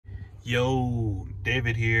Yo,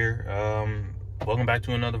 David here. Welcome back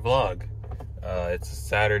to another vlog. It's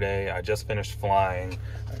Saturday. I just finished flying.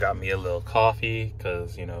 I got me a little coffee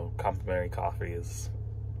because, you know, complimentary coffee is,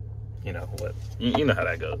 you know what, you know how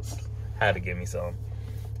that goes. Had to give me some.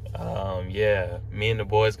 Yeah, me and the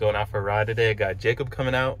boys going out for a ride today. Got Jacob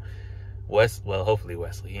coming out. Well, hopefully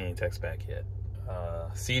Wesley. He ain't text back yet.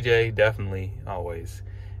 CJ, definitely, always.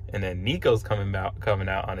 And then Nico's coming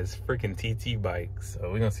out on his freaking TT bike.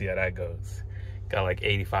 So we're gonna see how that goes. Got like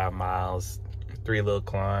 85 miles, 3 little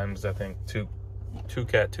climbs, I think two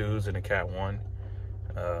Cat 2s and a Cat 1.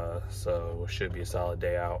 So it should be a solid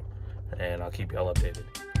day out, and I'll keep y'all updated.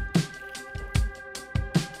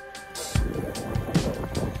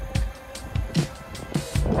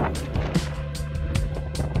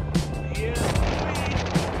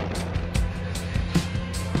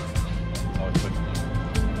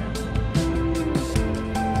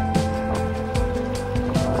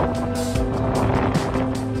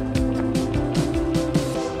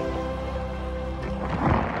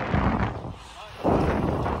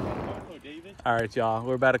 All right, y'all,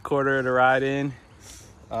 we're about a quarter of the ride in.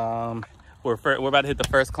 We're about to hit the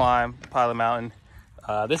first climb, Pilot Mountain.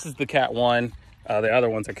 This is the Cat 1. The other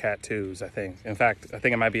ones are Cat 2s, I think. In fact, I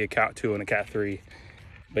think it might be a Cat 2 and a Cat 3.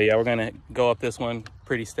 But yeah, we're gonna go up this one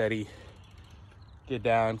pretty steady. Get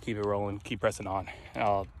down, keep it rolling, keep pressing on.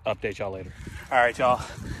 I'll update y'all later. All right, y'all,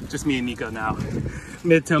 just me and Nico now.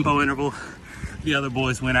 Mid-tempo interval. The other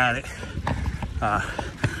boys went at it.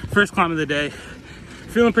 First climb of the day.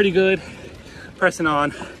 Feeling pretty good. Pressing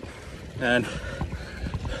on, and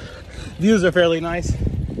views are fairly nice.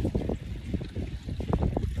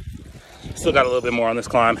 Still got a little bit more on this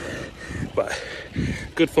climb, but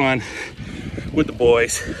good fun with the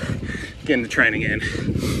boys, getting the training in.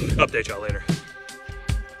 Update y'all later.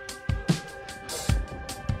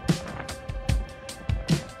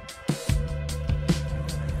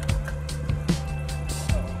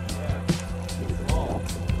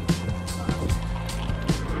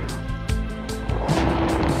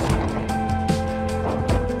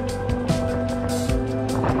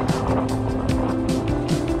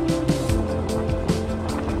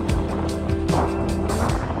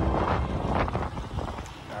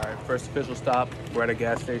 First official stop, we're at a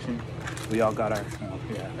gas station. We all got our, oh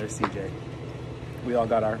yeah, there's CJ. We all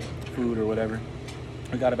got our food or whatever.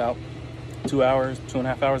 We got about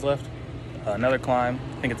 2.5 hours left. Another climb,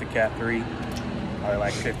 I think it's a Cat 3. Probably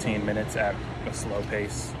like 15 minutes at a slow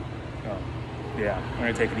pace. Yeah, we're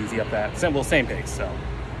gonna take it easy up that. Same pace, so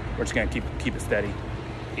we're just gonna keep it steady.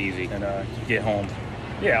 Easy. And get home.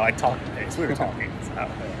 Yeah, like talking pace, we were talking. So,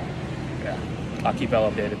 yeah, I'll keep y'all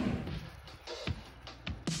updated.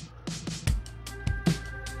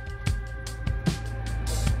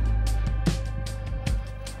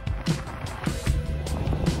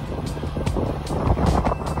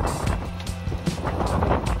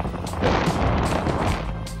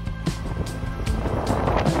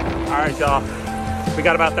 All right, y'all, we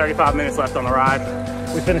got about 35 minutes left on the ride.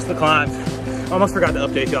 We finished the climb. Almost forgot to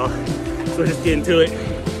update y'all, so we're just getting to it.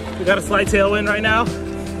 We got a slight tailwind right now.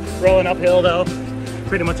 Rolling uphill though,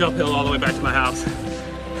 pretty much uphill all the way back to my house.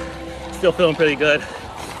 Still feeling pretty good.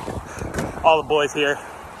 All the boys here.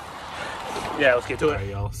 Yeah, let's get to it. All right,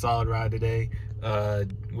 y'all, solid ride today. I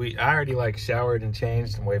already like showered and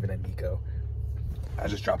changed. I'm waving at Nico. I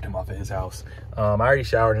just dropped him off at his house. I already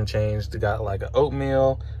showered and changed. Got like an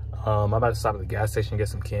oatmeal. I'm about to stop at the gas station and get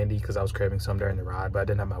some candy because I was craving some during the ride, but I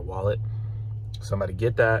didn't have my wallet. So I'm about to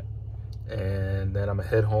get that, and then I'm gonna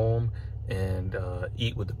head home and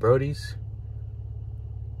eat with the Brodies.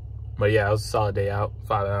 But yeah, it was a solid day out,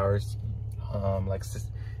 5 hours, like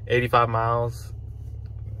 85 miles,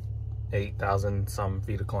 8,000 some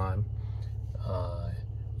feet to climb.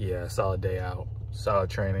 Yeah, solid day out,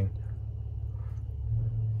 solid training.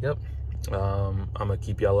 Yep. I'm gonna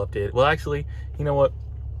keep y'all updated. Well, actually, you know what?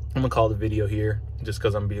 I'm gonna call the video here just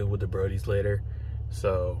because I'm gonna be with the Brodies later.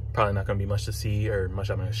 So probably not gonna be much to see or much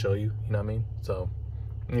I'm gonna show you, you know what I mean? So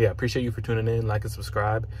yeah, appreciate you for tuning in, like and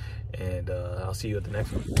subscribe, and I'll see you at the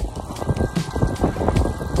next one.